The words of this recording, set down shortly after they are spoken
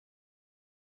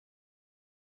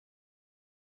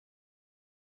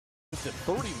close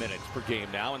to 30 minutes per game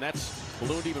now, and that's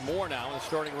ballooned even more now in the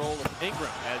starting role of Ingram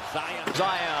as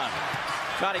Zion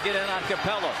trying to get in on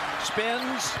Capella.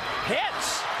 Spins,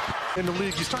 hits. In the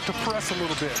league, you start to press a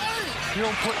little bit. You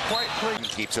don't quite play.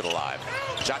 Keeps it alive.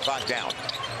 Shot clock down.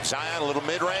 Zion, a little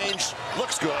mid-range.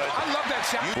 Looks good. I love that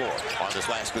shot. On this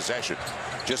last possession.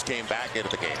 Just came back into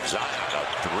the game. Zion, a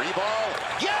three-ball.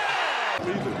 Yeah!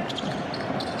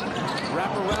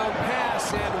 wraparound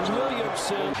pass, and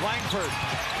Williamson. Langford.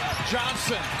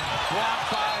 Johnson.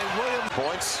 Blocked by Williams.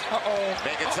 Points.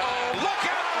 Make it time. Look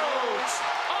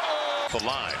out! The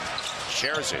line.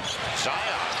 Shares it.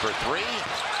 Zion for three.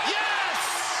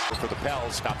 Yes! For the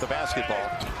Pels. Stop the basketball.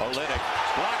 Olynyk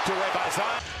blocked away by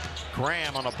Zion.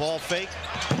 Graham on a ball fake.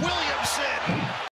 Williamson.